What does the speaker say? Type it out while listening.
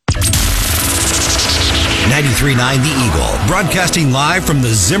93.9 The Eagle, broadcasting live from the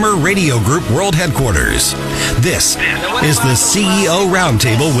Zimmer Radio Group World Headquarters. This is the CEO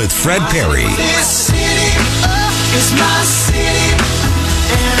Roundtable with Fred Perry. This city is my city,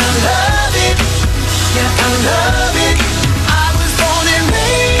 and I love it. Yeah, I love it. I was born and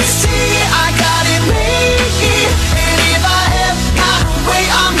raised here. I got it made here, and if I ever got away,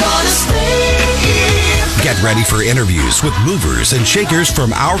 I'm gonna stay here. Get ready for interviews with movers and shakers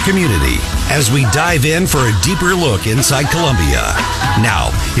from our community as we dive in for a deeper look inside Columbia. Now,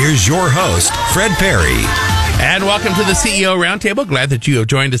 here's your host, Fred Perry. And welcome to the CEO Roundtable. Glad that you have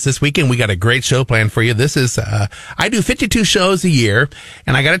joined us this weekend. We got a great show planned for you. This is, I do 52 shows a year,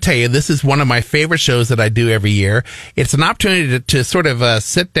 and I got to tell you, this is one of my favorite shows that I do every year. It's an opportunity to sort of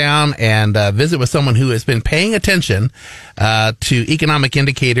sit down and visit with someone who has been paying attention to economic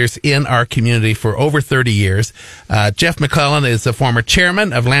indicators in our community for over 30 years. Jeff McClellan is the former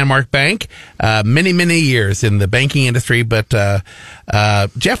chairman of Landmark Bank, many years in the banking industry. But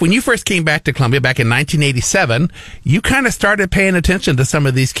Jeff, when you first came back to Columbia back in 1987, you kind of started paying attention to some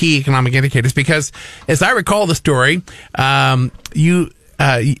of these key economic indicators because, as I recall the story, you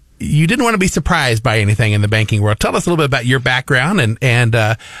didn't want to be surprised by anything in the banking world. Tell us a little bit about your background and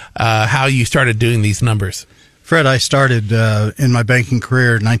how you started doing these numbers. Fred, I started in my banking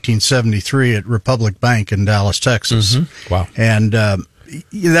career in 1973 at Republic Bank in Dallas, Texas. Mm-hmm. Wow. And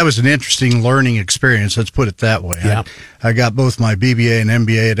that was an interesting learning experience, let's put it that way. Yeah. I got both my BBA and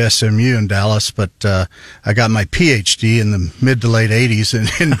MBA at SMU in Dallas, but I got my PhD in the mid to late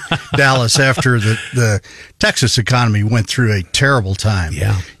 80s in Dallas after the Texas economy went through a terrible time.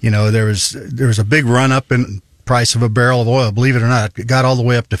 Yeah. You know, there was a big run up in price of a barrel of oil. Believe it or not, it got all the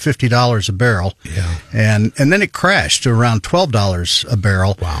way up to $50 a barrel. Yeah. And then it crashed to around $12 a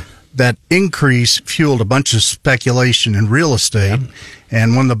barrel. Wow. That increase fueled a bunch of speculation in real estate. Yep.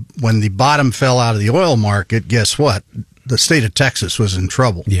 And when the bottom fell out of the oil market, guess what? The state of Texas was in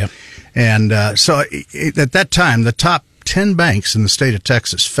trouble. Yep. And so at that time, the top 10 banks in the state of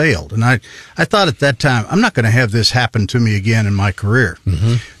Texas failed. And I thought at that time, I'm not going to have this happen to me again in my career.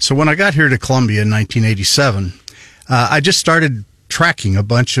 Mm-hmm. So when I got here to Columbia in 1987, I just started tracking a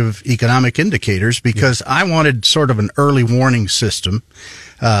bunch of economic indicators because I wanted sort of an early warning system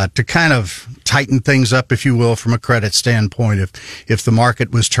to kind of tighten things up, if you will, from a credit standpoint, if the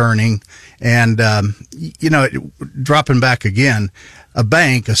market was turning. And, dropping back again, a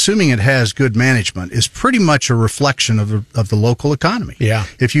bank, assuming it has good management, is pretty much a reflection of the local economy. Yeah.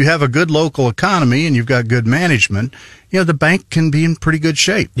 If you have a good local economy and you've got good management, the bank can be in pretty good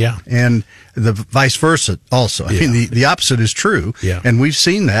shape. Yeah. And the vice versa also. I mean, the opposite is true. Yeah. And we've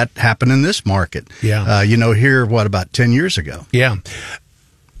seen that happen in this market. Yeah. Here, about 10 years ago? Yeah.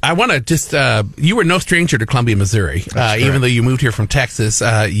 I want to just, you were no stranger to Columbia, Missouri. Even though you moved here from Texas,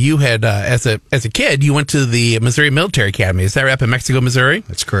 you had, as a kid, you went to the Missouri Military Academy. Is that right, up in Mexico, Missouri?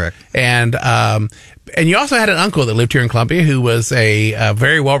 That's correct. And you also had an uncle that lived here in Columbia who was a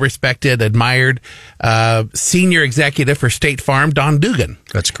very well-respected, admired senior executive for State Farm, Don Dugan.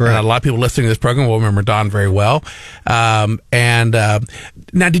 That's correct. A lot of people listening to this program will remember Don very well. Now,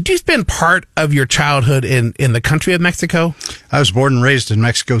 did you spend part of your childhood in the country of Mexico? I was born and raised in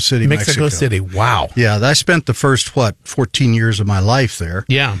Mexico City, Mexico City, wow. Yeah, I spent the first, 14 years of my life there.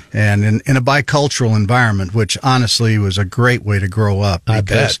 Yeah. And in a bicultural environment, which honestly was a great way to grow up.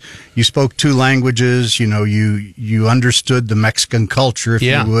 Because you spoke two languages, you understood the Mexican culture, if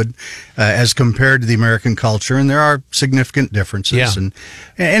you would, as compared to the American culture, and there are significant differences. Yeah. And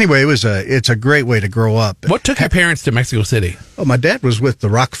anyway, it's a great way to grow up. What took your parents to Mexico City? Oh, my dad was with the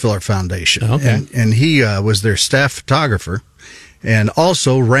Rockefeller Foundation. Okay. And he was their staff photographer. And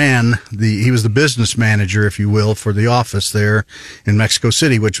also he was the business manager, if you will, for the office there in Mexico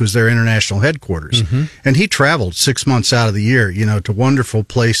City, which was their international headquarters. Mm-hmm. And he traveled 6 months out of the year, to wonderful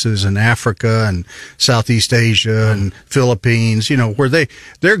places in Africa and Southeast Asia and Philippines, where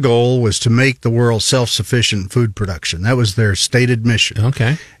their goal was to make the world self-sufficient in food production. That was their stated mission.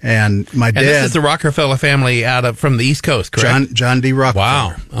 Okay. And my dad. And this is the Rockefeller family from the East Coast, correct? John D. Rockefeller.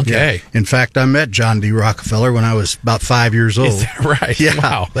 Wow. Okay. Yeah. In fact, I met John D. Rockefeller when I was about 5 years old. Right. Yeah.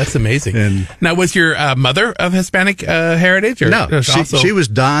 Wow. That's amazing. And now, was your mother of Hispanic heritage? Or no, she was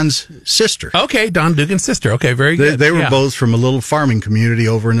Don's sister. Okay, Don Dugan's sister. Okay, very good. They were both from a little farming community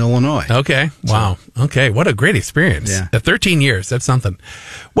over in Illinois. Okay. Wow. Okay. What a great experience. Yeah. 13 years. That's something.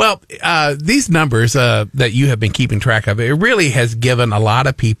 Well, these numbers that you have been keeping track of, it really has given a lot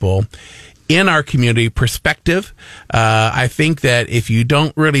of people in our community perspective. I think that if you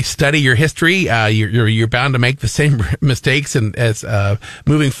don't really study your history, you're bound to make the same mistakes as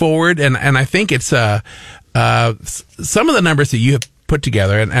moving forward. And I think it's some of the numbers that you have put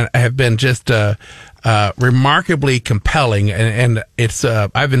together and have been just remarkably compelling. And it's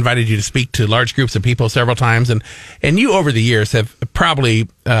I've invited you to speak to large groups of people several times, and you over the years have probably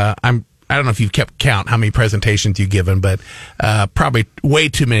I don't know if you've kept count how many presentations you've given, but probably way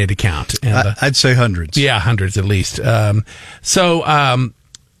too many to count. And, I'd say hundreds. Yeah, hundreds at least. So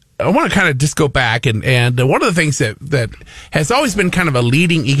I want to kind of just go back and one of the things that has always been kind of a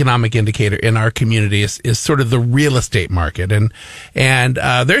leading economic indicator in our community is sort of the real estate market. And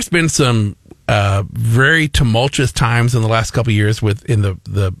there's been some very tumultuous times in the last couple of years in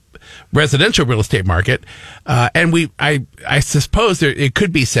the residential real estate market. And I suppose it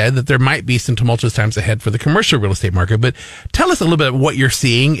could be said that there might be some tumultuous times ahead for the commercial real estate market. But tell us a little bit of what you're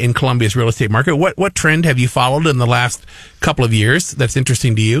seeing in Columbia's real estate market. What trend have you followed in the last couple of years that's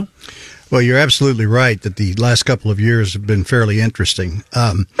interesting to you? Well, you're absolutely right that the last couple of years have been fairly interesting.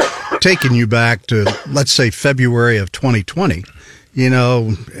 Taking you back to, let's say, February of 2020,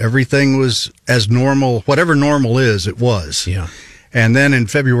 everything was as normal, whatever normal is, it was. Yeah. And then in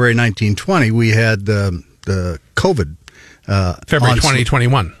February 1920, we had the COVID. February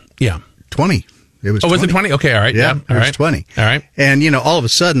 2021. Yeah. 20. It was 20. Was it 20? Okay, all right. Yeah, all it was right. 20. All right. And, all of a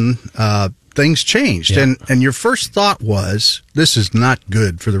sudden, things changed. Yeah. And your first thought was, this is not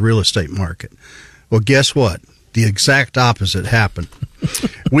good for the real estate market. Well, guess what? The exact opposite happened.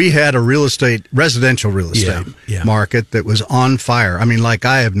 We had a residential real estate market that was on fire. I mean, like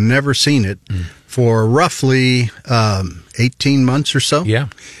I have never seen it for roughly 18 months or so. Yeah.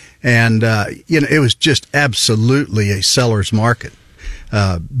 And, it was just absolutely a seller's market.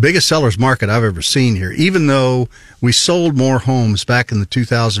 Biggest seller's market I've ever seen here. Even though we sold more homes back in the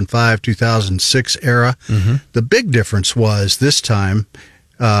 2005, 2006 era, the big difference was this time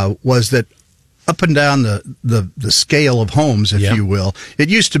was that up and down the scale of homes, if you will, it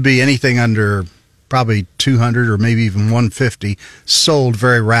used to be anything under probably 200 or maybe even 150 sold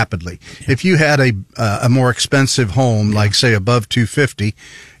very rapidly. Yeah. If you had a more expensive home, like say above 250,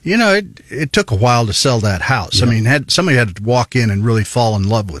 it took a while to sell that house. Yeah. I mean, somebody had to walk in and really fall in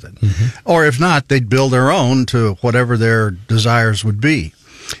love with it. Or if not, they'd build their own to whatever their desires would be.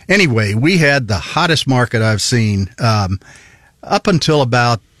 Anyway, we had the hottest market I've seen up until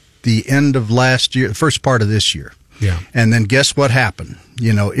about the end of last year, the first part of this year. Yeah. And then guess what happened?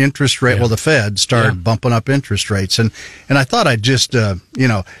 Interest rate, well, the Fed started bumping up interest rates. And I thought I'd just,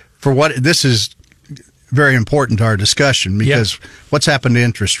 for what this is very important to our discussion because what's happened to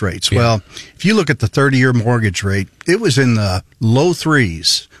interest rates? Yeah. Well, if you look at the 30-year mortgage rate, it was in the low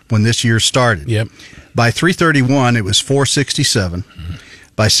threes when this year started. Yep. By 3/31, it was 467.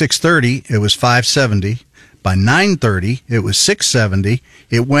 By 6/30, it was 570. By 9/30, it was 670.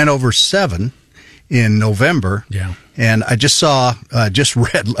 It went over 7 in November. Yeah. And I just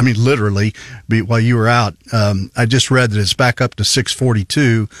read, literally, while you were out, I just read that it's back up to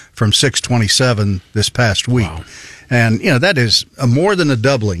 642 from 627 this past week. Wow. And, that is more than a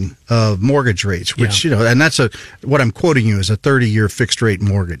doubling of mortgage rates, which, and that's what I'm quoting you is a 30-year fixed rate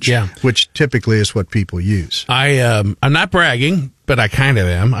mortgage, which typically is what people use. I'm not bragging, but I kind of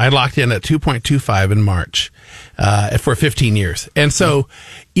am. I locked in at 2.25 in March, for 15 years. And so,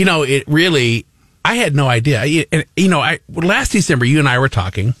 it really, I had no idea. Last December, you and I were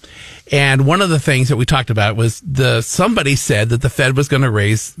talking, and one of the things that we talked about was somebody said that the Fed was going to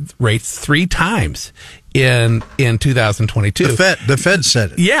raise rates 3 times in 2022. The Fed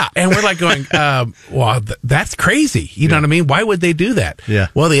said it. Yeah, and we're like going, well, that's crazy. You know what I mean? Why would they do that? Yeah.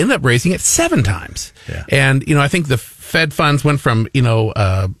 Well, they ended up raising it 7 times. Yeah. And I think the Fed funds went from maybe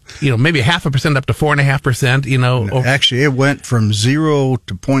 0.5% up to 4.5%. Actually, it went from 0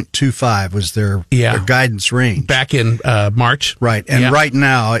 to 0.25 was their guidance range back in March. Right, and right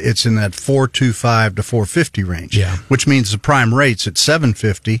now it's in that 4.25 to 4.50 range. Yeah. Which means the prime rate's at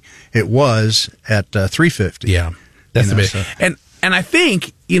 7.50. It was at 3.50. Yeah, that's amazing. And I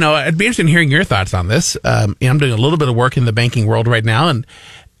think I'd be interested in hearing your thoughts on this. I'm doing a little bit of work in the banking world right now,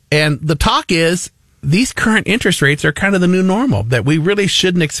 and the talk is, these current interest rates are kind of the new normal, that we really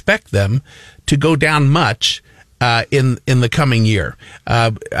shouldn't expect them to go down much in the coming year.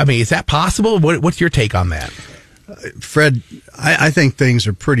 Is that possible? What's your take on that? Fred, I think things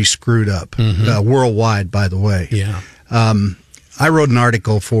are pretty screwed up worldwide, by the way. Yeah. I wrote an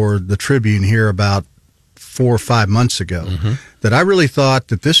article for the Tribune here about 4 or 5 months ago that I really thought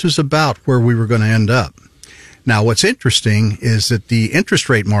that this was about where we were going to end up. Now, what's interesting is that the interest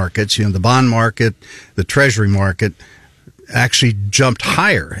rate markets, the bond market, the treasury market, actually jumped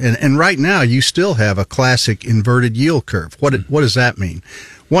higher. And right now, you still have a classic inverted yield curve. What does that mean?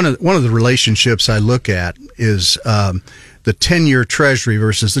 One of the relationships I look at is the 10-year treasury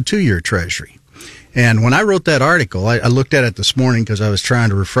versus the 2-year treasury. And when I wrote that article, I looked at it this morning because I was trying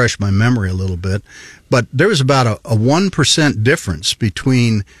to refresh my memory a little bit. But there was about a 1% difference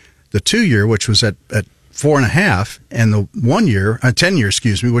between the 2-year, which was at 4.5, and the 1-year,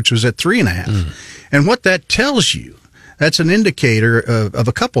 10-year, which was at 3.5. And what that tells you, that's an indicator of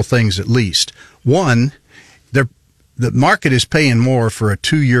a couple things at least. One, the market is paying more for a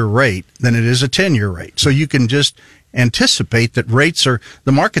 2-year rate than it is a 10-year rate. So you can just anticipate that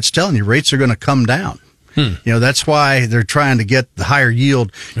the market's telling you rates are going to come down. That's why they're trying to get the higher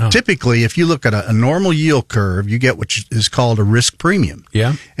yield. Oh. Typically, if you look at a normal yield curve, you get what is called a risk premium.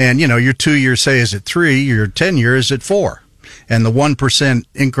 Yeah. And, your 2-year, say, is at 3, your 10-year is at 4. And the 1%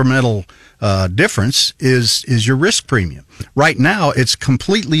 incremental difference is your risk premium. Right now, it's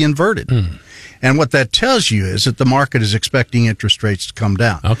completely inverted. And what that tells you is that the market is expecting interest rates to come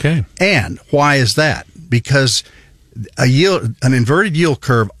down. Okay. And why is that? Because an inverted yield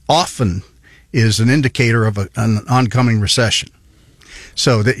curve often is an indicator of an oncoming recession.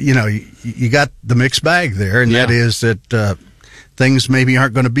 So that you got the mixed bag there, and that is that things maybe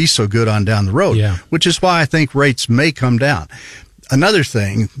aren't going to be so good on down the road. Yeah. Which is why I think rates may come down. Another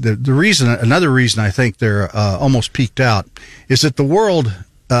thing, another reason I think they're almost peaked out is that the world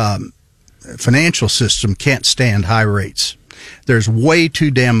financial system can't stand high rates. There's way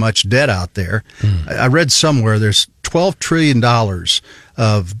too damn much debt out there. I read somewhere there's $12 trillion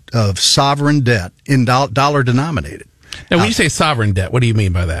of sovereign debt in dollar denominated. Now, when you say sovereign debt, what do you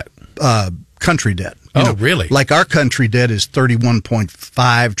mean by that? Country debt. Really? Like our country debt is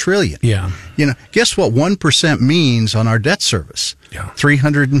 $31.5 trillion. Yeah. Guess what 1% means on our debt service? Yeah.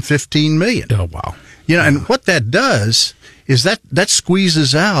 $315 million. Oh, wow. And what that does is that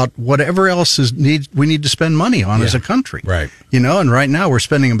squeezes out whatever else we need to spend money on as a country. Right. And right now we're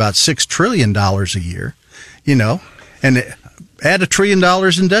spending about $6 trillion a year, and add $1 trillion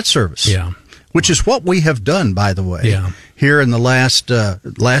in debt service. Yeah. Which is what we have done, by the way, here in the last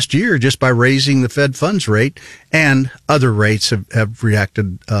year, just by raising the Fed funds rate, and other rates have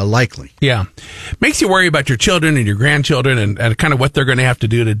reacted likely. Yeah. Makes you worry about your children and your grandchildren and kind of what they're going to have to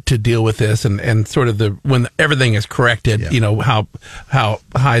do to deal with this and sort of when everything is corrected, how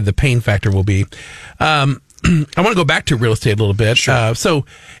high the pain factor will be. I want to go back to real estate a little bit. Sure. So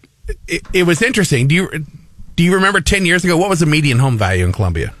it was interesting. Do you remember 10 years ago, what was the median home value in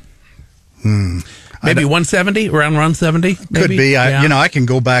Columbia? Maybe 170, around 170? Could be. I can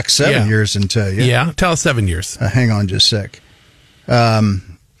go back 7 years and tell you. Yeah, tell us 7 years. Hang on just a sec.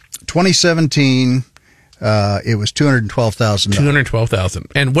 2017, it was $212,000.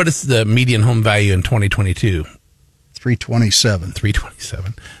 $212,000. And what is the median home value in 2022?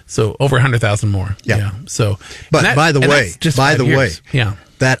 $327,000. So over 100,000 more. Yeah. So, but by the way, yeah,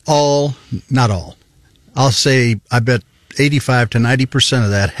 not all. I'll say, I bet 85 to 90%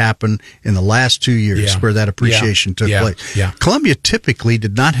 of that happened in the last 2 years where that appreciation took place. Yeah. Columbia typically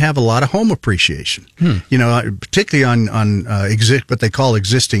did not have a lot of home appreciation, particularly on what they call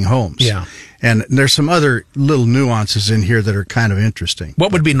existing homes. Yeah. And there's some other little nuances in here that are kind of interesting.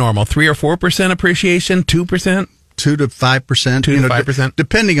 What would be normal? 3 or 4% appreciation? 2%? 2 to 5%. 2 to 5%?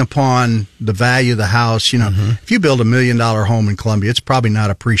 Depending upon the value of the house. If you build $1 million home in Columbia, it's probably not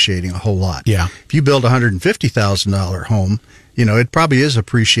appreciating a whole lot. Yeah. If you build a $150,000 home, it probably is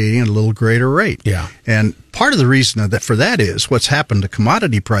appreciating at a little greater rate. Yeah. And part of the reason for that is what's happened to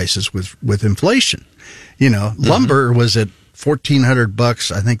commodity prices with inflation. Lumber was at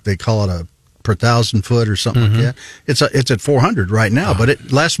 $1,400. I think they call it per 1,000 foot or something like that. It's at $400 right now,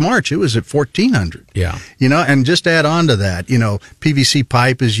 but last March it was at $1,400. Yeah. And just add on to that, PVC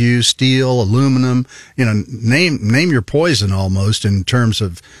pipe is used, steel, aluminum, name your poison almost in terms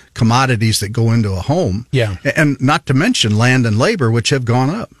of commodities that go into a home. Yeah. And not to mention land and labor, which have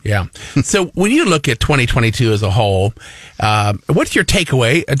gone up. Yeah. So when you look at 2022 as a whole, what's your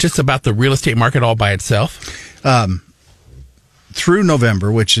takeaway just about the real estate market all by itself? Through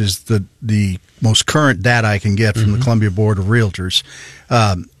November, which is the most current data I can get from the Columbia Board of Realtors,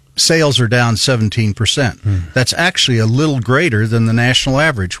 sales are down 17%. That's actually a little greater than the national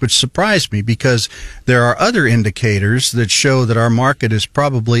average, which surprised me because there are other indicators that show that our market is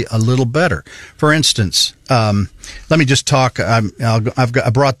probably a little better. For instance, let me just talk. I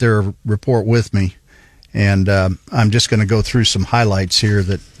brought their report with me. And I'm just going to go through some highlights here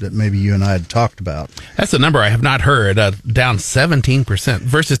that maybe you and I had talked about. That's a number I have not heard, down 17%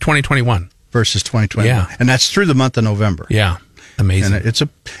 versus 2021. Versus 2021. Yeah. And that's through the month of November. Yeah. Amazing. And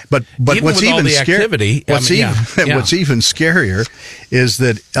but even what's even activity, what's even scarier is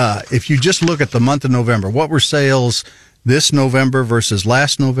that if you just look at the month of November, what were sales this November versus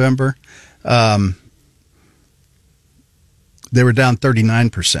last November? They were down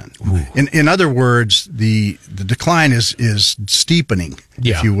 39%. In other words, the decline is steepening,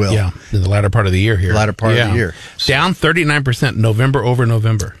 if you will. Yeah, in the latter part of the year here. Latter part of the year. Down 39% November over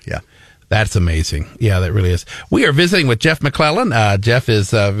November. Yeah. That's amazing. Yeah, that really is. We are visiting with Jeff McClellan. Jeff is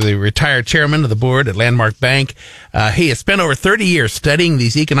the retired chairman of the board at Landmark Bank. He has spent over 30 years studying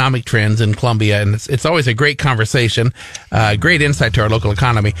these economic trends in Columbia, and it's always a great conversation, great insight to our local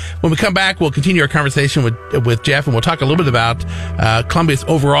economy. When we come back, we'll continue our conversation with Jeff, and we'll talk a little bit about Columbia's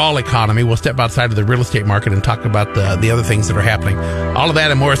overall economy. We'll step outside of the real estate market and talk about the other things that are happening. All of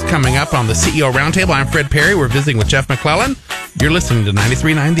that and more is coming up on the CEO Roundtable. I'm Fred Perry. We're visiting with Jeff McClellan. You're listening to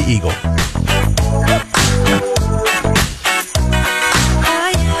 93.9 The Eagle.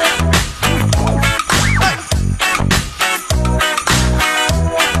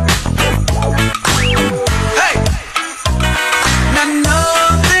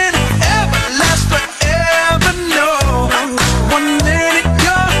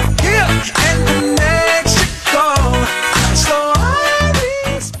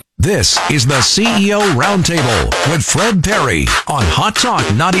 This is the CEO Roundtable with Fred Perry on Hot Talk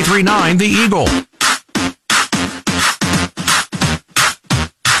 93.9 The Eagle.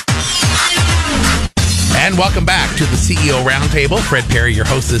 And welcome back to the CEO Roundtable. Fred Perry, your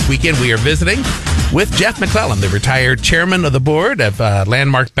host this weekend. We are visiting with Jeff McClellan, the retired chairman of the board of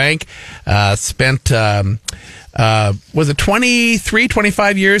Landmark Bank. Spent, was it 23,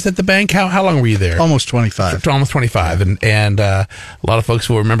 25 years at the bank? How long were you there? Almost 25. Almost 25. And a lot of folks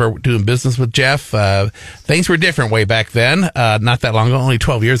will remember doing business with Jeff. Things were different way back then. Not that long ago, only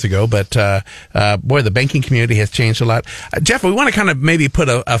 12 years ago. But, boy, the banking community has changed a lot. Jeff, we want to kind of maybe put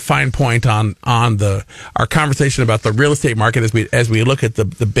a fine point on our conversation about the real estate market as we look at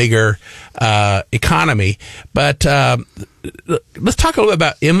the bigger economy. But let's talk a little bit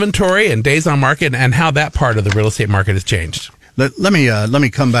about inventory and days on market and how that part of the real estate market has changed. Let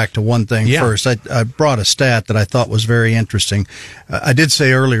me come back to one thing first. I brought a stat that I thought was very interesting. I did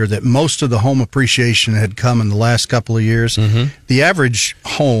say earlier that most of the home appreciation had come in the last couple of years. Mm-hmm. The average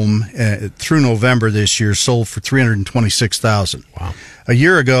home through November this year sold for $326,000. Wow. A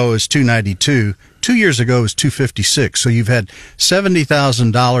year ago it was $292,000. 2 years ago it was $256,000. So you've had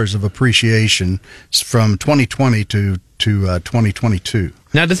 $70,000 of appreciation from 2020 to 2022.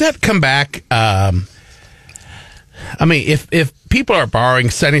 Now, does that come back? I mean, if people are borrowing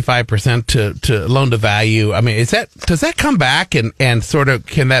 75% to loan to value, I mean, does that come back and sort of,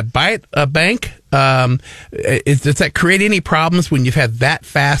 can that bite a bank? Does that create any problems when you've had that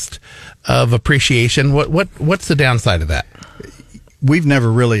fast of appreciation? What's the downside of that? We've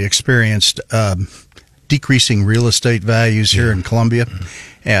never really experienced decreasing real estate values here in Columbia.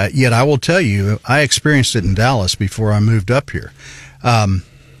 Yet I will tell you, I experienced it in Dallas before I moved up here.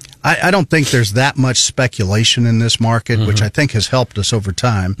 I don't think there's that much speculation in this market, which I think has helped us over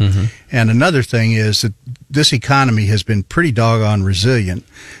time. And another thing is that this economy has been pretty doggone resilient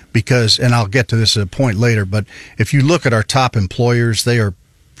because, and I'll get to this at a point later, but if you look at our top employers, they are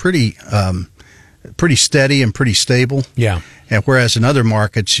pretty steady and pretty stable. Yeah. And whereas in other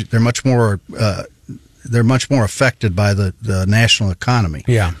markets, they're much more affected by the national economy.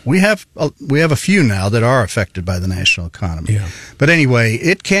 Yeah. We have a few now that are affected by the national economy. Yeah. But anyway,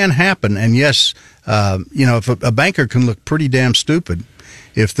 it can happen. And yes, if a banker can look pretty damn stupid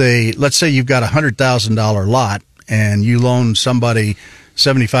if let's say you've got $100,000 lot and you loan somebody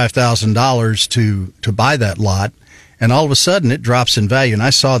 $75,000 to buy that lot, and all of a sudden it drops in value. And I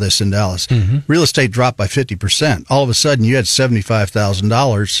saw this in Dallas. Real estate dropped by 50%. All of a sudden you had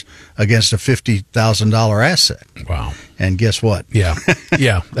 $75,000 against a $50,000 asset. Wow. And guess what? Yeah.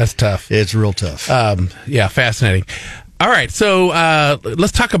 Yeah, that's tough. It's real tough. Yeah, fascinating. All right, so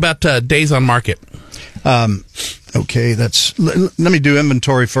let's talk about days on market. Okay, let me do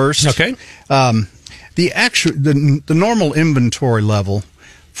inventory first. Okay. The normal inventory level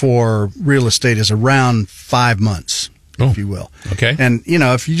for real estate is around 5 months, if you will. Okay. And,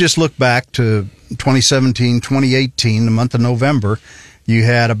 if you just look back to 2017, 2018, the month of November, you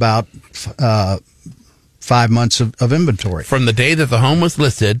had about 5 months of inventory. From the day that the home was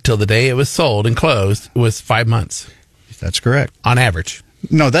listed till the day it was sold and closed, it was 5 months. That's correct. On average.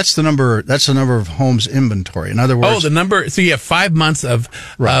 No, that's the number. That's the number of homes inventory. In other words, the number. So you have 5 months of.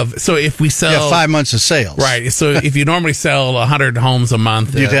 So if we sell, you have 5 months of sales, right? So if you normally sell 100 homes a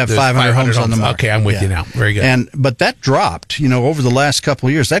month, you'd have 500 homes on the market. Okay, I'm with you now. Very good. But that dropped. Over the last couple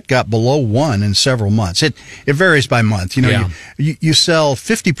of years, that got below 1 in several months. It varies by month. You sell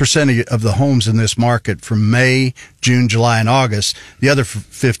 50% of the homes in this market from May, June, July, and August. The other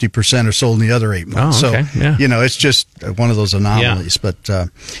 50% are sold in the other 8 months. Oh, okay. So it's just one of those anomalies. Yeah. But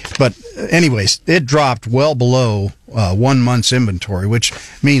but anyways, it dropped well below 1 month's inventory, which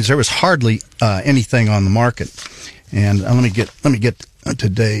means there was hardly anything on the market. And let me get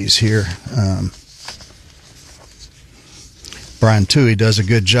today's here. Brian Toohey does a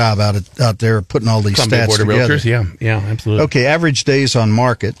good job out there putting all these Columbia stats Board of together. Realtors, yeah, absolutely. Okay, average days on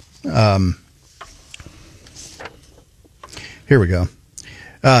market. Here we go.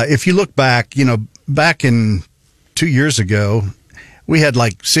 If you look back, back in 2 years ago, we had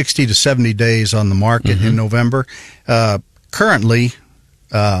like 60 to 70 days on the market in November. Currently,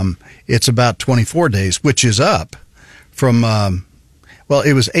 it's about 24 days, which is up from,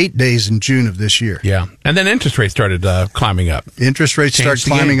 it was 8 days in June of this year. Yeah, and then interest rates started climbing up. Interest rates Changed start the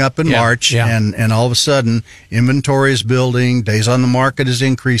climbing game. up in Yeah, March, yeah. and all of a sudden, inventory is building, days on the market is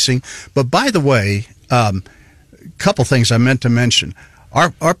increasing. But by the way, a couple things I meant to mention.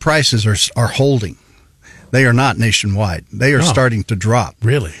 Our prices are holding. They are not nationwide. They are starting to drop.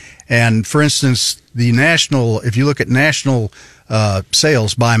 Really? And for instance, if you look at national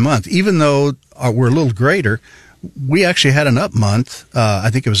sales by month, even though we're a little greater, we actually had an up month. I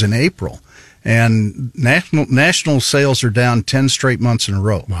think it was in April. And national sales are down 10 straight months in a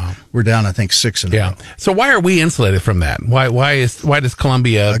row. Wow. We're down, I think, 6 in a row. So why are we insulated from that? Why does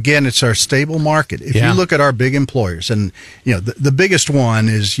Columbia? Again, it's our stable market. If Yeah. you look at our big employers, and the biggest one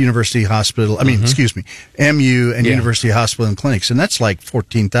is University Hospital. MU and Yeah. University Hospital and Clinics, and that's like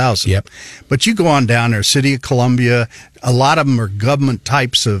 14,000. Yep. But you go on down there, City of Columbia. A lot of them are government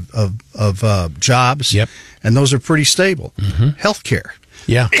types of jobs. Yep. And those are pretty stable. Healthcare.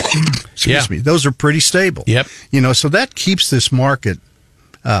 Yeah. Excuse me. Those are pretty stable. Yep. So that keeps this market,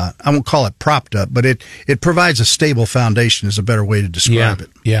 I won't call it propped up, but it provides a stable foundation is a better way to describe it.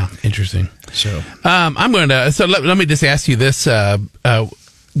 Yeah. Interesting. So, I'm going to. So let me just ask you this: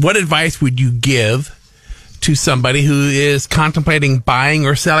 what advice would you give to somebody who is contemplating buying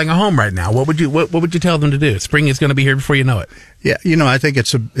or selling a home right now? What would you tell them to do? Spring is going to be here before you know it. yeah, I think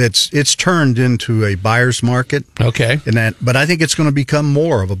it's turned into a buyer's market. Okay. But I think it's going to become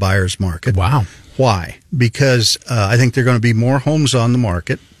more of a buyer's market. Wow. Why? Because I think there are going to be more homes on the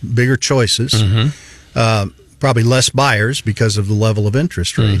market, bigger choices, probably less buyers because of the level of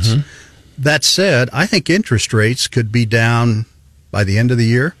interest rates. That said, I think interest rates could be down by the end of the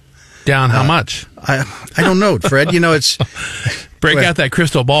year. Down how much? I don't know, Fred. It's Break out that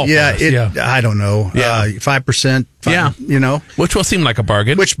crystal ball. yeah. for us. I don't know. Yeah. 5%. Yeah. Which will seem like a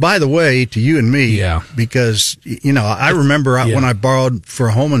bargain. Which, by the way, to you and me, Yeah. because I remember when I borrowed for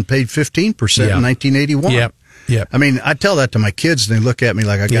a home and paid 15% Yeah. in 1981. Yep. Yep. I mean, I tell that to my kids, and they look at me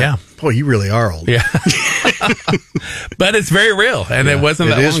like boy, you really are old. Yeah. But it's very real, and it wasn't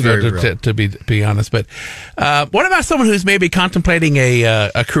it that is long very ago, real. to be honest. But what about someone who's maybe contemplating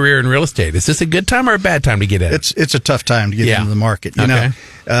a career in real estate? Is this a good time or a bad time to get in? It's a tough time to get Yeah. into the market. Okay.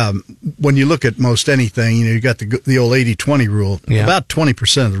 When you look at most anything, you got the old 80-20 rule. Yeah. About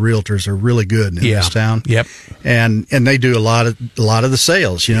 20% of the realtors are really good in this town. Yep. And they do a lot of the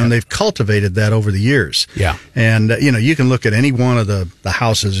sales, and they've cultivated that over the years. Yeah. And you can look at any one of the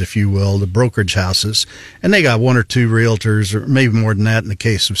houses, if you will, the brokerage houses, and they got one or two realtors, or maybe more than that in the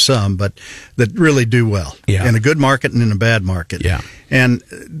case of some, but that really do well. Yeah. In a good market and in a bad market. Yeah. And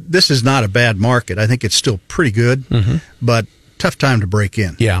this is not a bad market. I think it's still pretty good, but tough time to break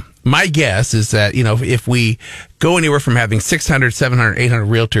in. Yeah. My guess is that, if we go anywhere from having 600, 700, 800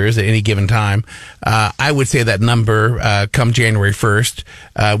 realtors at any given time, I would say that number, come January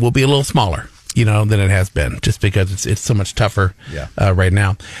 1st, will be a little smaller, than it has been, just because it's so much tougher right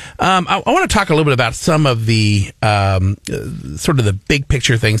now. I want to talk a little bit about some of the sort of the big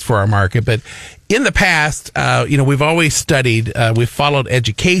picture things for our market, but in the past, we've always studied, we've followed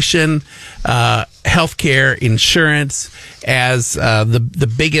education, healthcare, insurance as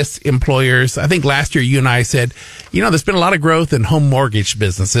the biggest employers. I think last year you and I said, there's been a lot of growth in home mortgage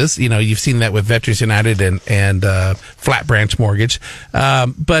businesses. You've seen that with Veterans United and Flat Branch Mortgage.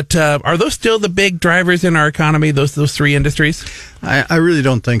 But are those still the big drivers in our economy? Those three industries? I really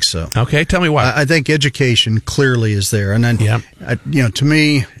don't think so. Okay, tell me why. I think education clearly is there, and then to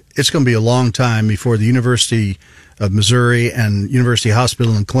me, it's going to be a long time before the University of Missouri and University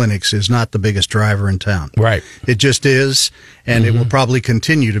Hospital and Clinics is not the biggest driver in town. Right. It just is, and it will probably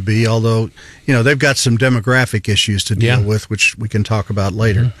continue to be, although, they've got some demographic issues to deal with, which we can talk about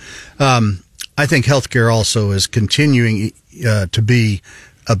later. I think healthcare also is continuing to be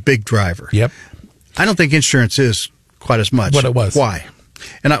a big driver. Yep. I don't think insurance is quite as much. What it was. Why?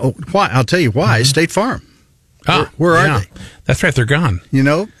 And I'll tell you why. State Farm. Where are yeah. they? That's right. They're gone. You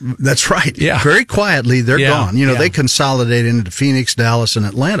know, that's right. Yeah. Very quietly, they're Yeah. gone. You know, Yeah. they consolidated into Phoenix, Dallas, and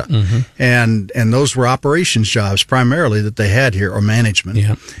Atlanta. Mm-hmm. And those were operations jobs primarily that they had here, or management.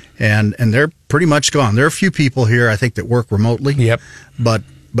 Yeah. And they're pretty much gone. There are a few people here, I think, that work remotely. Yep.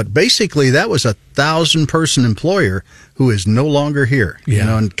 But basically, that was a 1,000-person employer who is no longer here, Yeah. you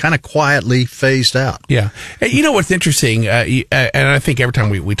know, and kind of quietly phased out. Yeah. And you know what's interesting, and I think every time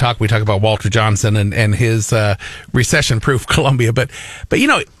we talk about Walter Johnson and his recession-proof Columbia, but you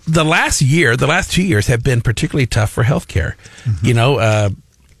know, the last 2 years have been particularly tough for healthcare. Mm-hmm. You know,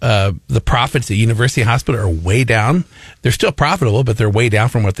 the profits at University Hospital are way down. They're still profitable, but they're way down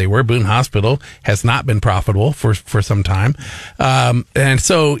from what they were. Boone Hospital has not been profitable for some time. And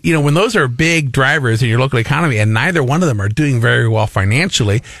so, you know, when those are big drivers in your local economy and neither one of them are doing very well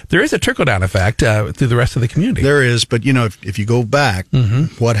financially, there is a trickle-down effect through the rest of the community. There is, but, you know, if you go back,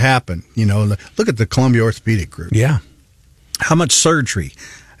 what happened? You know, look at the Columbia Orthopedic Group. Yeah. How much surgery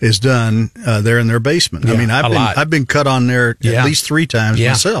is done there in their basement? Yeah, I mean, a lot. I've been cut on there Yeah. at least 3 times Yeah.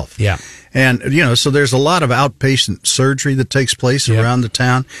 myself. Yeah. And, you know, so there's a lot of outpatient surgery that takes place Yeah. around the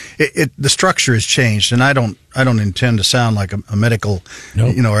town. The structure has changed, and I don't intend to sound like a medical,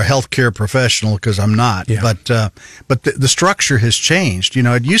 Nope. you know, or a healthcare professional, because I'm not. Yeah. But the structure has changed. You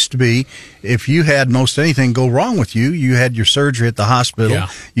know, it used to be if you had most anything go wrong with you, you had your surgery at the hospital. Yeah.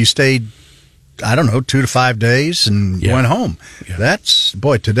 You stayed, I don't know, 2 to 5 days and Yeah. went home. Yeah. That's,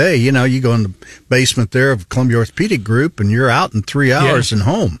 boy, today, you know, you go in the basement there of Columbia Orthopedic Group and you're out in 3 hours and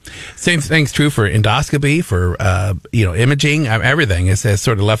home. Same thing's true for endoscopy, for you know, imaging. Everything has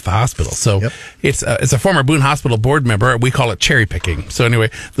sort of left the hospital. So Yep. it's a former Boone Hospital board member. We call it cherry picking. So anyway,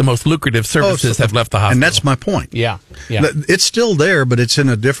 the most lucrative services have left the hospital. And that's my point. Yeah. Yeah. It's still there, but it's in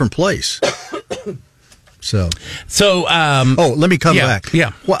a different place. So, let me come yeah, back.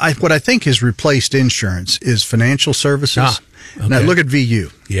 yeah. What I think has replaced insurance is financial services. Okay. Now look at VU.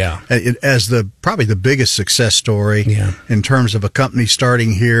 Yeah. As probably the biggest success story Yeah. in terms of a company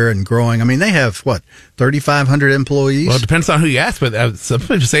starting here and growing. I mean, they have 3,500 employees. Well, it depends on who you ask, but some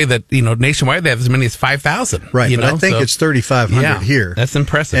people say that, you know, nationwide they have as many as 5,000. Right, You but know? I think So- it's 3,500 Yeah, here. that's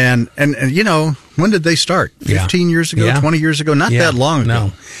impressive. And you know, when did they start? Yeah. 15 years ago, Yeah. 20 years ago? Not Yeah, that long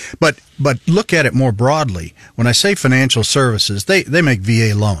ago. no. But look at it more broadly. When I say financial services, they make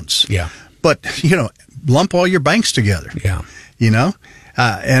VA loans. Yeah. But, you know, lump all your banks together. Yeah. You know?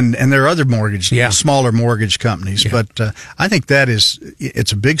 And there are other Yeah. smaller mortgage companies, Yeah. but I think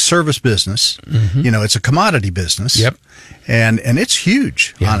it's a big service business. You know, it's a commodity business. Yep. And it's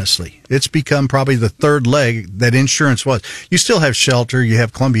huge, Yeah. honestly. It's become probably the third leg that insurance was. You still have Shelter, you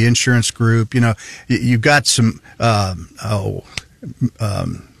have Columbia Insurance Group, you know, you've got some,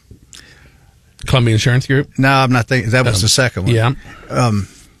 Columbia Insurance Group. no, I'm not thinking, that was the second one. Yeah.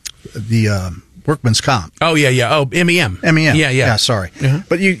 The Workman's Comp. Oh, yeah, yeah. Oh, MEM. MEM. Yeah. Sorry. Uh-huh.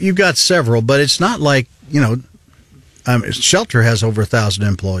 But you've got several, but it's not like, you know, Shelter has over 1,000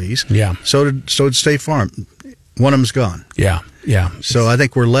 employees. Yeah. So did State Farm. One of them's gone. Yeah. Yeah. So I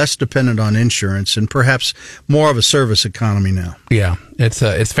think we're less dependent on insurance and perhaps more of a service economy now. Yeah, it's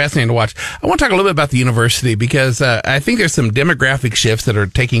fascinating to watch. I want to talk a little bit about the university because I think there's some demographic shifts that are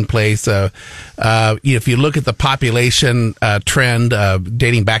taking place. If you look at the population trend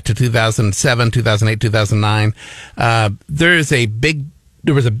dating back to 2007, 2008, 2009, there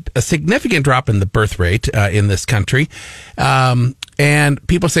was a significant drop in the birth rate in this country. And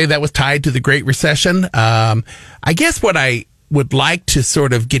people say that was tied to the Great Recession. I guess what I would like to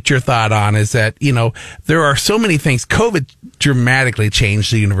sort of get your thought on is that, you know, there are so many things. COVID dramatically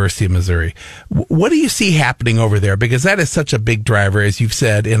changed the University of Missouri. What do you see happening over there? Because that is such a big driver, as you've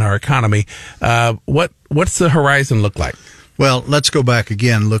said, in our economy. What's the horizon look like? Well, let's go back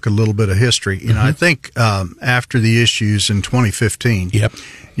again, look a little bit of history. You know, I think after the issues in 2015, Yep.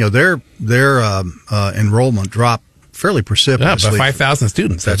 you know, their enrollment dropped fairly Yeah, precipitously. about 5,000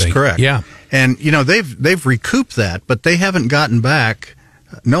 students. I That's think. correct. Yeah. And, you know, they've recouped that, but they haven't gotten back.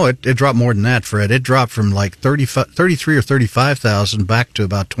 No, it dropped more than that, Fred. It dropped from like 33 or 35,000 back to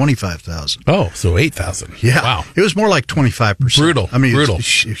about 25,000. Oh, so 8,000. Yeah. Wow. It was more like 25%. Brutal. I mean, Brutal. it's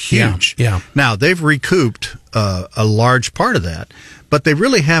huge. Yeah. Now, they've recouped a large part of that, but they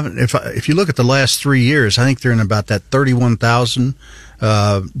really haven't. If you look at the last 3 years, I think they're in about that 31,000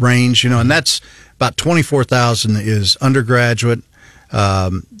 range, you know, and that's about 24,000 is undergraduate.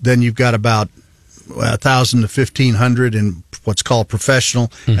 Then you've got about 1,000 to 1,500 in what's called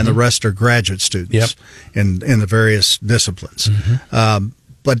professional, and the rest are graduate students Yep. in the various disciplines.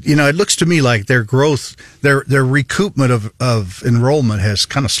 But it looks to me like their growth, their recoupment of enrollment has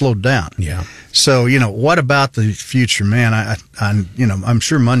kind of slowed down. Yeah. So what about the future, man? I'm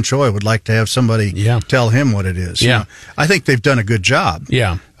sure Mun Choi would like to have somebody tell him what it is. Yeah. I think they've done a good job.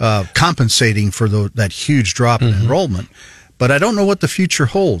 Yeah. Compensating for that huge drop in enrollment, but I don't know what the future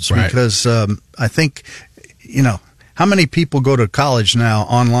holds because I think how many people go to college now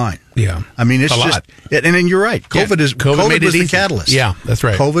online? Yeah. I mean, it's a just, lot. And then you're right. COVID made it was the easy. catalyst. Yeah, that's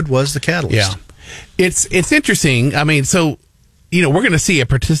right. COVID was the catalyst. Yeah. It's interesting. I mean, so, we're going to see a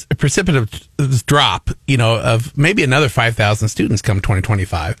precipitous drop, of maybe another 5,000 students come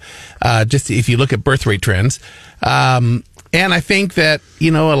 2025. Just if you look at birth rate trends. And I think that, a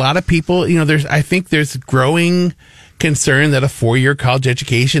lot of people, there's growing concern that a 4-year college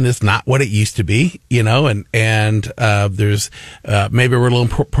education is not what it used to be, and there's maybe we're a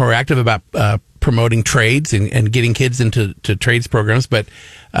little proactive about promoting trades and getting kids into trades programs, but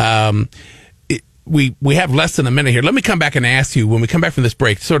we have less than a minute here. Let me come back and ask you, when we come back from this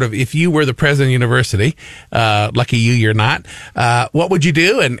break, sort of, if you were the president of the university, lucky you're not, what would you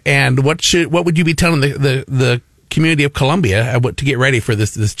do, and what would you be telling the community of Columbia to get ready for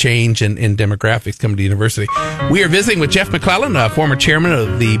this change in demographics coming to the university? We are visiting with Jeff McClellan, former chairman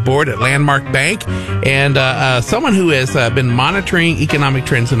of the board at Landmark Bank, and someone who has been monitoring economic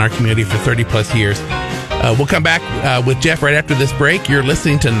trends in our community for 30 plus years. We'll come back with Jeff right after this break. You're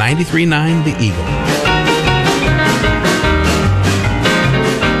listening to 93.9 The Eagle.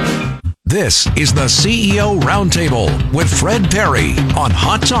 This is the CEO Roundtable with Fred Perry on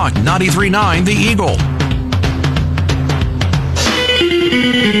Hot Talk 93.9 The Eagle.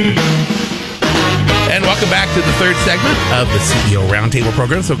 And welcome back to the third segment of the CEO Roundtable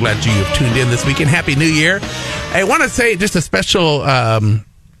program. So glad you have tuned in this weekend. Happy New Year. I want to say just a special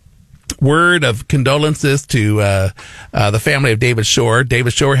word of condolences to the family of David Shore.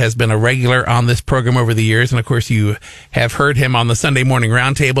 David Shore has been a regular on this program over the years, and of course you have heard him on the Sunday morning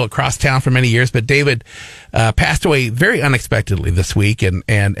roundtable across town for many years. But David passed away very unexpectedly this week, and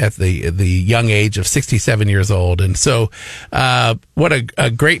at the young age of 67 years old. And so what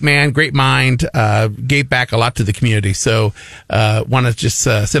a great man, great mind, gave back a lot to the community. So want to just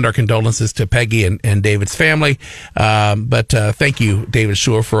send our condolences to Peggy and David's family. But thank you, David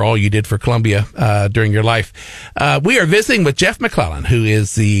Shore, for all you did for Columbia during your life. We are visiting with Jeff McClellan, who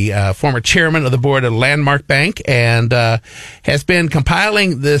is the former chairman of the board of Landmark Bank, and has been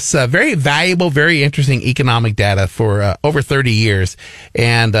compiling this very valuable, very interesting economic data for over 30 years.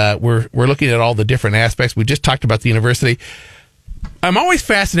 And we're looking at all the different aspects. We just talked about the university. I'm always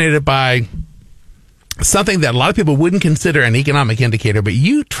fascinated by something that a lot of people wouldn't consider an economic indicator, but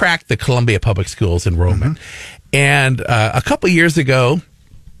you track the Columbia Public Schools enrollment. And a couple years ago,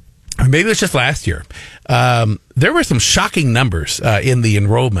 or maybe it was just last year, there were some shocking numbers in the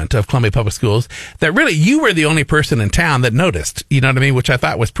enrollment of Columbia Public Schools that really you were the only person in town that noticed, you know what I mean, which I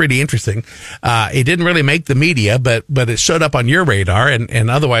thought was pretty interesting. It didn't really make the media, but it showed up on your radar, and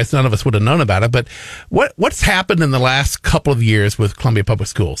otherwise none of us would have known about it. But what's happened in the last couple of years with Columbia Public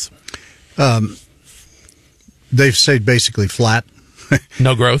Schools? They've stayed basically flat.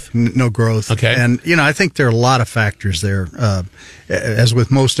 No growth? No growth. Okay. And, I think there are a lot of factors there, as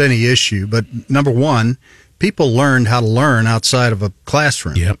with most any issue. But number one, people learned how to learn outside of a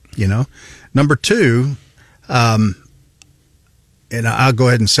classroom. Yep. Number two, and I'll go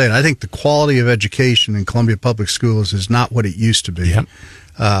ahead and say it, I think the quality of education in Columbia Public Schools is not what it used to be. Yep.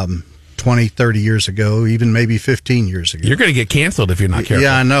 20, 30 years ago, even maybe 15 years ago. You're going to get canceled if you're not careful.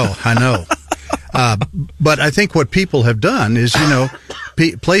 Yeah, I know. But I think what people have done is,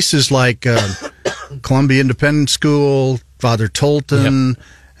 places like Columbia Independent School, Father Tolton,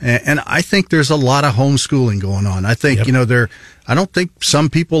 and I think there's a lot of homeschooling going on. I think, I don't think some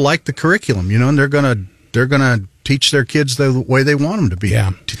people like the curriculum, and they're gonna teach their kids the way they want them to be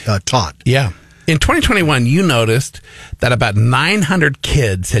taught. Yeah. In 2021, you noticed that about 900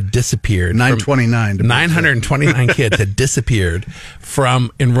 kids had disappeared. 929 kids had disappeared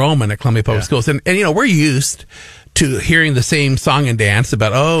from enrollment at Columbia Public Schools. And we're used to hearing the same song and dance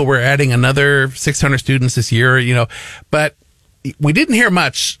about, we're adding another 600 students this year, but we didn't hear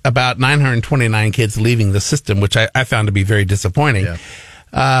much about 929 kids leaving the system, which I found to be very disappointing.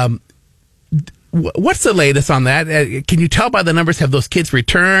 Yeah. What's the latest on that? Can you tell by the numbers? Have those kids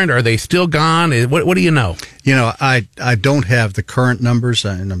returned? Are they still gone? What do you know? I don't have the current numbers,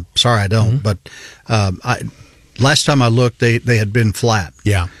 and I'm sorry I don't. But last time I looked, they had been flat.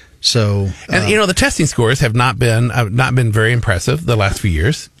 Yeah. So and the testing scores have not been very impressive the last few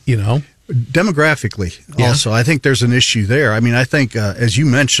years. Demographically, also, I think there's an issue there. I mean, I think as you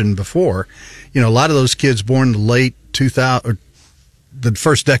mentioned before, a lot of those kids born in the late 2000. the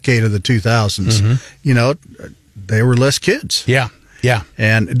first decade of the 2000s, you know, there were less kids. Yeah. Yeah.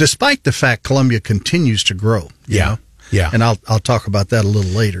 And despite the fact Columbia continues to grow, you know? Yeah. And I'll talk about that a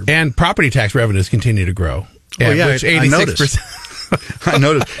little later. And property tax revenues continue to grow. Oh, yeah, which I noticed. I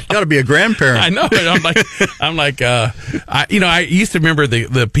noticed. You ought to be a grandparent. I know it. I used to remember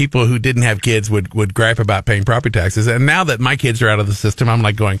the people who didn't have kids would gripe about paying property taxes. And now that my kids are out of the system, I'm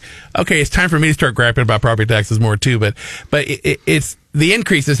like going, okay, it's time for me to start griping about property taxes more too. But it's, the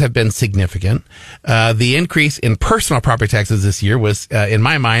increases have been significant. The increase in personal property taxes this year was, in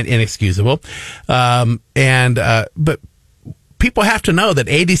my mind, inexcusable. But people have to know that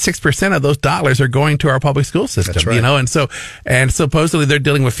 86% of those dollars are going to our public school system. That's right. You know, and supposedly they're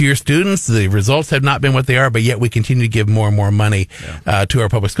dealing with fewer students. The results have not been what they are, but yet we continue to give more and more money to our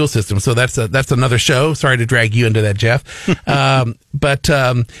public school system. So that's another show. Sorry to drag you into that, Jeff. But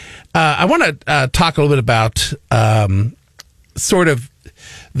I want to talk a little bit about sort of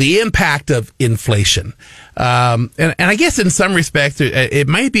the impact of inflation. And I guess in some respects, it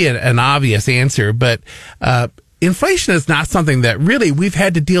might be an obvious answer, but inflation is not something that really we've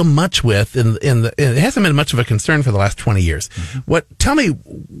had to deal much with. It hasn't been much of a concern for the last 20 years. Tell me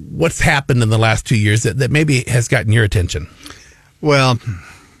what's happened in the last 2 years that maybe has gotten your attention. Well,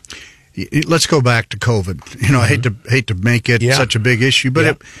 let's go back to COVID. You know, I hate to make it such a big issue,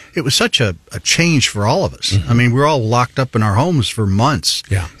 but it was such a change for all of us. I mean, we were all locked up in our homes for months.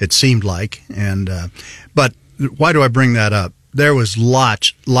 Yeah. It seemed like, but why do I bring that up? There was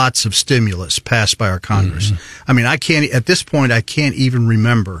lots of stimulus passed by our Congress. I mean, at this point, I can't even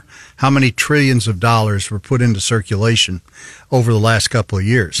remember how many trillions of dollars were put into circulation over the last couple of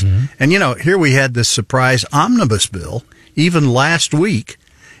years. And, you know, here we had this surprise omnibus bill, even last week,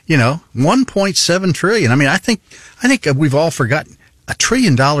 you know, $1.7 trillion. I mean, I think we've all forgotten. $1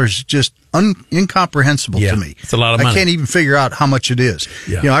 trillion is just incomprehensible to me. It's a lot of money. I can't even figure out how much it is.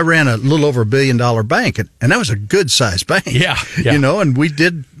 Yeah. You know, I ran a little over $1 billion bank, and that was a good sized bank. Yeah. You know, and we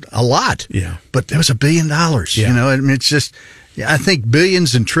did a lot. Yeah. But there was $1 billion. You know, I mean, it's just, I think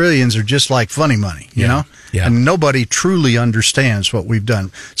billions and trillions are just like funny money, you know? Yeah. And nobody truly understands what we've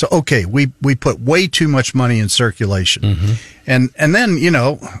done. So, okay, we put way too much money in circulation. And then, you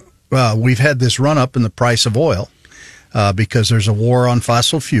know, we've had this run up in the price of oil. Because there's a war on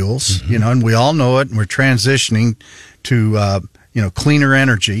fossil fuels, you know, and we all know it, and we're transitioning to, you know, cleaner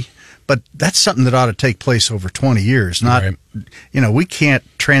energy. But that's something that ought to take place over 20 years. Not, you know, we can't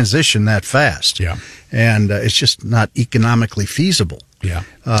transition that fast. Yeah. And it's just not economically feasible. Yeah.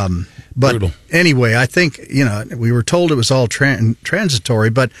 But Brutal. anyway, I think, you know, we were told it was all transitory,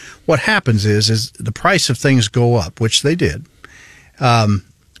 but what happens is the price of things go up, which they did.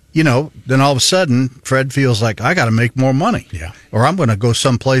 You know, then all of a sudden, Fred feels like, I got to make more money. Yeah. Or I'm going to go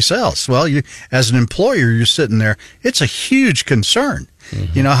someplace else. Well, as an employer, you're sitting there. It's a huge concern.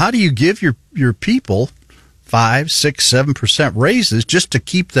 You know, how do you give your people 5, 6, 7% raises just to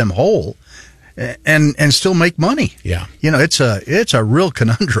keep them whole and still make money? Yeah. You know, it's a real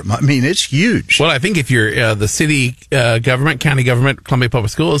conundrum. I mean, it's huge. Well, I think if you're the city government, county government, Columbia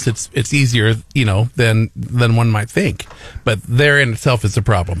Public Schools, it's easier, you know, than one might think. But there in itself is a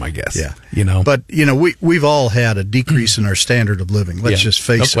problem, I guess. Yeah. You know. But, you know, we've all had a decrease in our standard of living. Let's just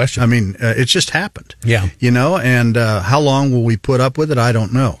face it. No question. I mean, it's just happened. Yeah. You know, and how long will we put up with it? I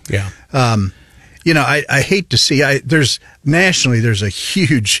don't know. Yeah. You know, I hate to see, nationally, there's a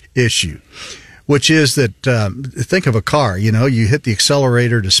huge issue, which is that, think of a car, you know, you hit the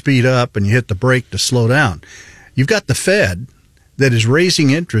accelerator to speed up and you hit the brake to slow down. You've got the Fed that is raising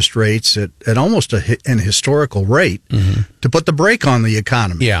interest rates at almost an historical rate to put the brake on the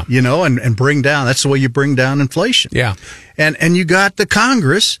economy. Yeah. You know, and bring down, that's the way you bring down inflation. Yeah. And you got the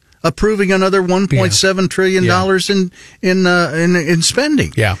Congress approving another $1.7 trillion in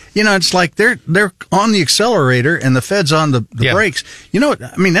spending. Yeah. You know, it's like they're on the accelerator and the Fed's on the brakes. You know,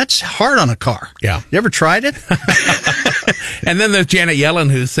 I mean, that's hard on a car. Yeah. You ever tried it? And then there's Janet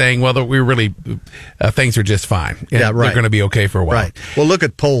Yellen who's saying, well, we're really, things are just fine. And Yeah, right. they're going to be okay for a while. Right. Well, look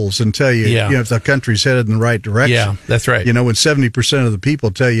at polls and tell you, Yeah. you know, if the country's headed in the right direction. Yeah, that's right. You know, when 70% of the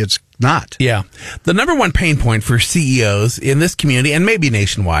people tell you it's not. Yeah. The number one pain point for CEOs in this community and maybe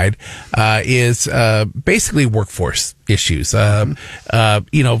nationwide is basically workforce issues. You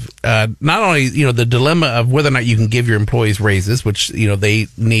know, not only, you know, the dilemma of whether or not you can give your employees raises, which, you know, they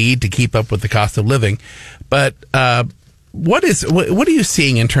need to keep up with the cost of living, but what are you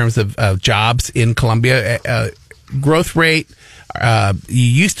seeing in terms of jobs in Columbia? Growth rate? You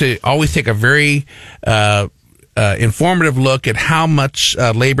used to always take a very informative look at how much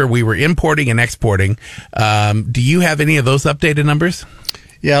labor we were importing and exporting. Do you have any of those updated numbers?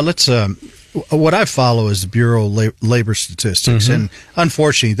 Yeah, let's what I follow is the Bureau of Labor Statistics, and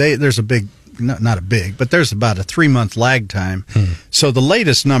unfortunately, there's a big, not a big, but there's about a 3-month lag time. So the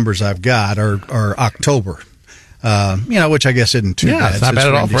latest numbers I've got are October. Which I guess isn't too bad. It's not bad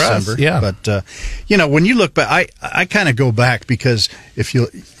at all for us. Yeah. But, when you look back, I kind of go back because if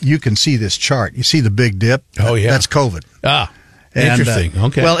you can see this chart, you see the big dip. Oh, yeah. That's COVID. Interesting.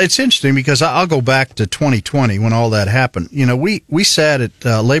 Okay. Well, it's interesting because I'll go back to 2020 when all that happened. We sat at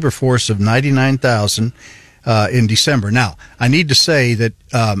a labor force of 99,000 in December. Now, I need to say that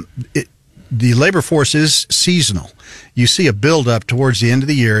the labor force is seasonal. You see a buildup towards the end of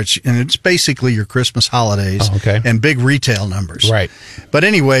the year, it's basically your Christmas holidays and big retail numbers. Right. But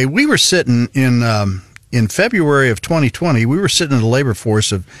anyway, we were sitting in February of 2020, we were sitting at a labor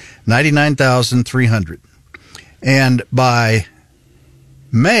force of 99,300. And by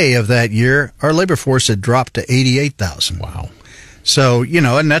May of that year, our labor force had dropped to 88,000. Wow. So,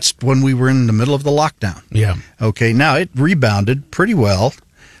 and that's when we were in the middle of the lockdown. Yeah. Okay, now it rebounded pretty well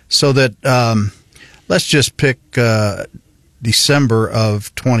so that let's just pick December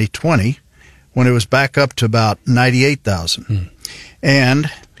of 2020 when it was back up to about 98,000.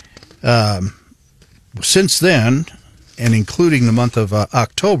 And since then, and including the month of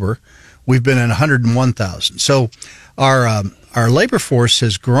October, we've been at 101,000. So our labor force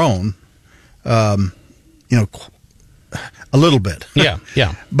has grown, a little bit. Yeah.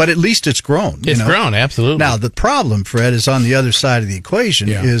 But at least it's grown. It's grown, absolutely. Now, the problem, Fred, is on the other side of the equation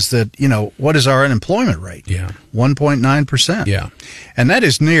is that, what is our unemployment rate? 1.9%. Yeah. And that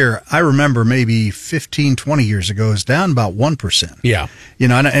is near, I remember maybe 15, 20 years ago, is down about 1%. Yeah.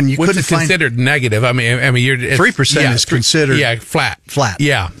 And you Which couldn't is considered negative. I mean, you're 3% is considered flat.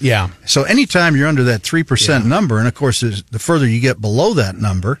 Yeah. So anytime you're under that 3% number, and of course, the further you get below that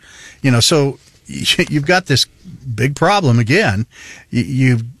number, so you've got this big problem again.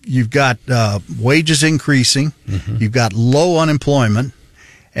 You've got wages increasing. You've got low unemployment.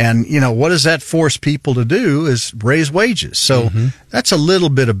 And, what does that force people to do is raise wages. So that's a little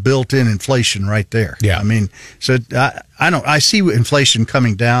bit of built-in inflation right there. Yeah. I mean, so I see inflation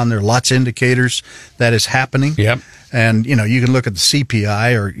coming down. There are lots of indicators that is happening. Yep. And, you can look at the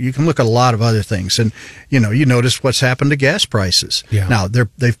CPI or you can look at a lot of other things. And, you notice what's happened to gas prices. Yeah. Now,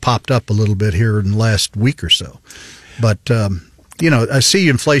 they've popped up a little bit here in the last week or so. But, I see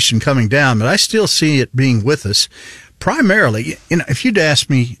inflation coming down, but I still see it being with us. Primarily, if you'd asked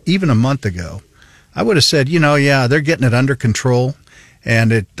me even a month ago, I would have said, they're getting it under control.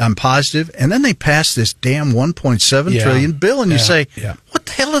 And I'm positive. And then they pass this damn $1.7 trillion bill, and you say, what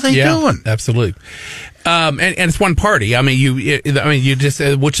the hell are they doing? Absolutely. And it's one party. I mean, you just,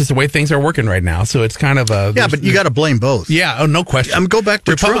 which is the way things are working right now. So it's kind of a. Yeah, but you got to blame both. Yeah. Oh, no question. Go back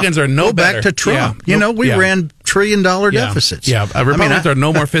to Republicans Trump. are no Go better. back to Trump. Yeah. We ran $1 trillion deficits. Yeah. Republicans are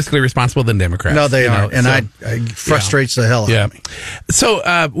no more fiscally responsible than Democrats. No, they aren't. And it frustrates the hell out of me. So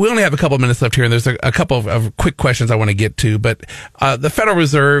we only have a couple of minutes left here, and there's a couple of quick questions I want to get to. But the Federal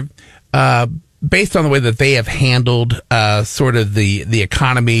Reserve, based on the way that they have handled sort of the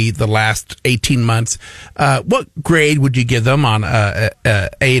economy the last 18 months, what grade would you give them on A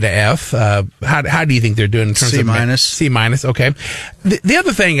to F? How do you think they're doing in terms of C minus? Okay. The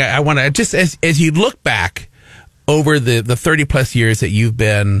other thing I want to just as you look back over the 30 plus years that you've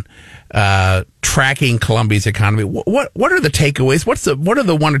been tracking Columbia's economy, what are the takeaways? What are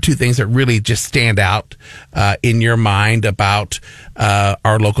the one or two things that really just stand out in your mind about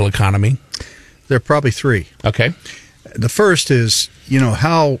our local economy? There are probably three. Okay. The first is,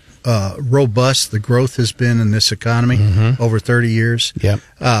 how robust the growth has been in this economy over 30 years. Yeah.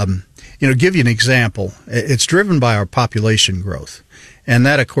 Give you an example. It's driven by our population growth. And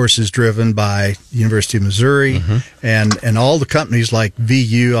that, of course, is driven by the University of Missouri and all the companies like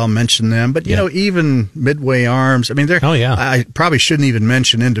VU. I'll mention them. But, even Midway Arms. I mean, I probably shouldn't even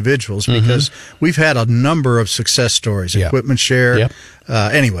mention individuals because we've had a number of success stories. Equipment Share.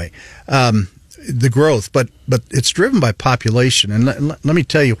 Anyway, the growth. But it's driven by population. And let me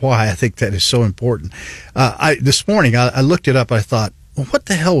tell you why I think that is so important. This morning, I looked it up. I thought, well, what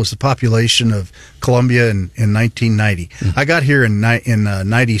the hell was the population of Columbia in 1990? I got here in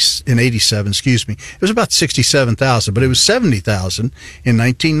 87. Excuse me. It was about 67,000, but it was 70,000 in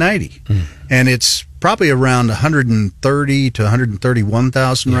 1990, and it's probably around 130 to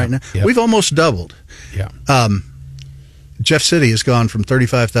 131,000 right now. Yep. We've almost doubled. Yeah. Jeff City has gone from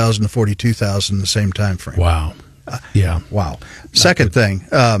 35,000 to 42,000 in the same time frame. Wow. Wow. Second thing,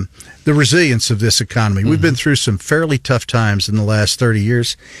 the resilience of this economy. We've been through some fairly tough times in the last 30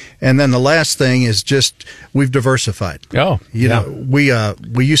 years. And then the last thing is just we've diversified. Oh, You know,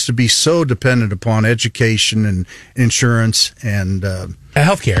 we used to be so dependent upon education and insurance and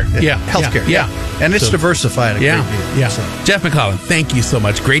healthcare. Yeah. healthcare. Yeah. And it's So- diversified a great deal. Yeah. So, Jeff McCollum, thank you so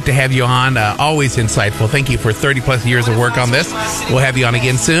much. Great to have you on. Always insightful. Thank you for 30 plus years of work on this. We'll have you on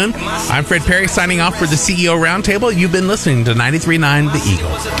again soon. I'm Fred Perry signing off for the CEO Roundtable. You've been listening to 93.9 The Eagle.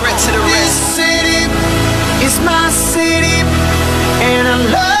 This city is my city, and I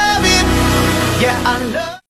love it. Yeah, I love it.